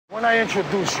When I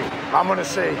introduce you, I'm gonna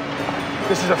say,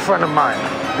 this is a friend of mine.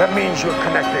 That means you're a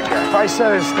connected guy. If I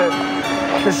said instead,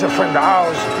 this is a friend of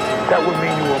ours, that would mean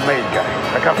you were a made guy.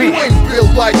 Like you ain't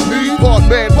built like me, part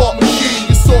man, part machine.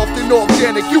 You soft and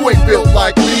organic, you ain't built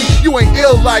like me. You ain't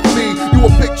ill like me, you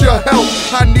a picture of health.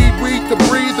 I need weed to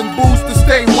breathe and booze to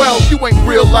stay well. You ain't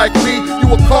real like me, you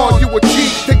a con, you a cheat.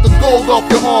 Take the gold off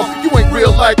your arm, you ain't real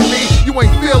like me. You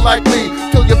ain't feel like me,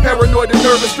 till you're paranoid and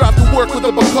nervous. Drive to work with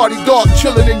a Bacardi dark,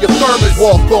 chilling in your thermos.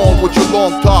 Walk on with your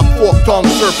long talk, fork tongue,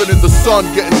 surfing in the sun,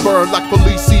 getting burned like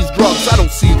police sees drugs. I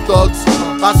don't see thugs,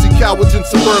 I see cowards and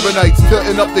suburbanites,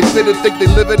 cutting up they fit and think they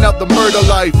living out the murder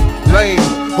life. Lame,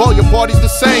 all your parties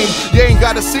the same. You ain't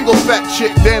got a single fat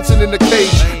chick dancing in the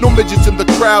cage. No midgets in the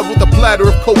crowd with a platter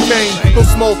of cocaine. No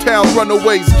small town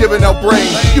runaways giving out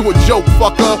brain. You a joke,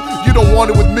 fucker, you don't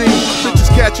want it with me. Bitches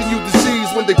catching you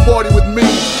disease when they party with me.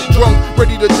 Drunk,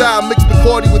 ready to die, mix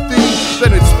Bacardi with these.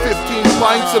 Then it's 15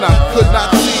 pints and I could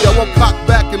not see. I won't cock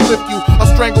back and lift you, I'll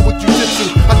strangle with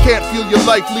jujitsu. I can't feel your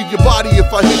life leave your body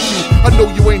if I hit you. I know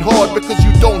you ain't hard because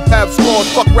you don't have scars.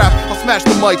 Fuck rap, I'll smash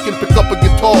the mic and pick up a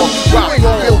guitar. You ain't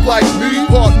built like me,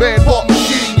 part man, part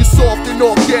machine. You soft and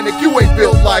organic, you ain't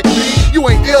built like me. You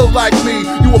ain't ill like me,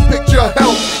 you a picture of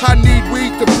health. I need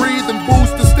weed to breathe and booze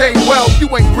to stay well. You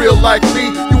ain't real like me,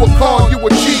 you a con, you a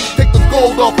cheat. Take the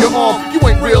gold off your arm, you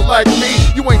ain't real like me.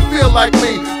 You ain't feel like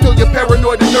me, till you're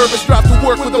paranoid and nervous. Drive to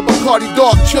work with a Bacardi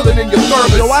dark, chilling in your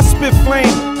thermos. Yo, I spit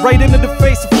flame, right into the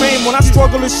face of fame. When I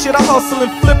struggle and shit, I hustle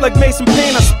and flip like Mason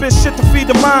Payne. I spit shit to feed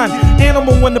the mind,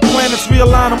 animal when the planets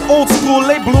realign. I'm old school,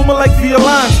 late bloomer like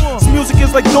violins. This music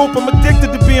is like dope, I'm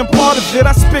addicted to being part of it.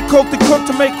 I spit coke to cook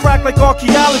to make crack like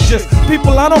archaeologists.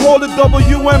 People, I don't hold a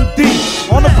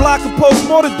WMD. On the block and post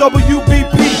more than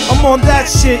WBP. I'm on that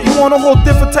shit, you want a whole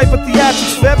different type of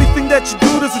theatrics. For everything that you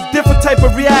do, there's a different type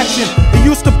of reaction. It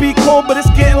used to be cold, but it's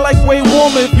getting like way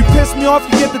warmer. If you piss me off,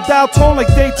 you get the dial tone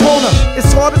like Daytona. It's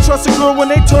hard to trust a girl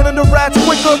when they turn into rats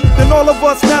quicker than all of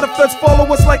us. Now the feds follow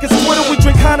us like it's Twitter. We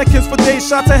drink Heinekens for days,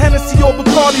 shots of Hennessy or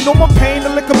Bacardi. No more pain, the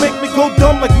liquor make me go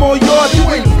dumb like Moriarty. You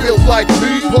ain't built like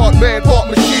me, part man, part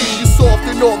machine. You soft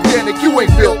and organic, you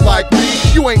ain't built like me.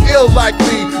 You ain't ill like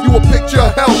me, you a picture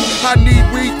of health. I need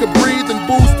weed to breathe and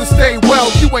booze to stay well.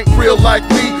 You ain't real like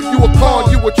me, you a con,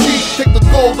 you a cheat. Take the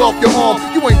gold off your arm,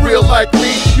 you ain't real like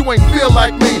me. You ain't feel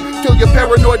like me, till you're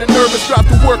paranoid and nervous. Drive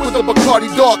to work with a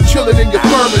Bacardi dark, chilling in your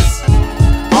thermos.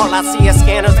 All I see is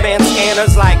scanners, man,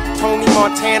 scanners like Tony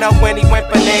Montana when he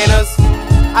went bananas.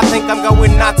 I think I'm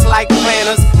going nuts like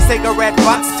planners. Cigarette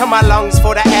butts to my lungs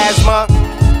for the asthma.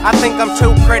 I think I'm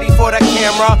too pretty for the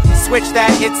camera. Switch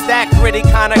that, it's that gritty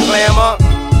kind of glamour.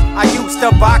 I used to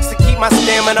box to keep my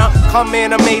stamina. Come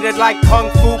animated like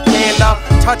Kung Fu Panda.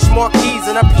 Touch more keys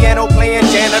than a piano playing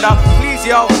janitor. Please,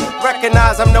 yo,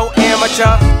 recognize I'm no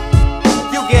amateur.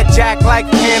 You get jacked like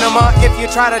Panama if you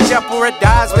try to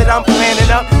jeopardize what I'm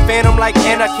planning up. Phantom like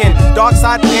Anakin, dark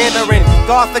side pandering,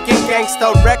 gothic and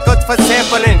gangsta records for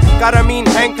sampling. Got a mean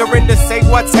hankering to say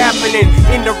what's happening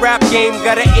in the rap game.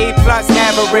 Got an A+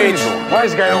 average.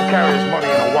 Wise guy don't carry his money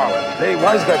in a wallet. Hey,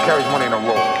 wise guy carries money in a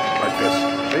roll like this.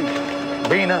 See,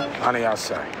 Bina on the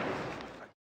outside.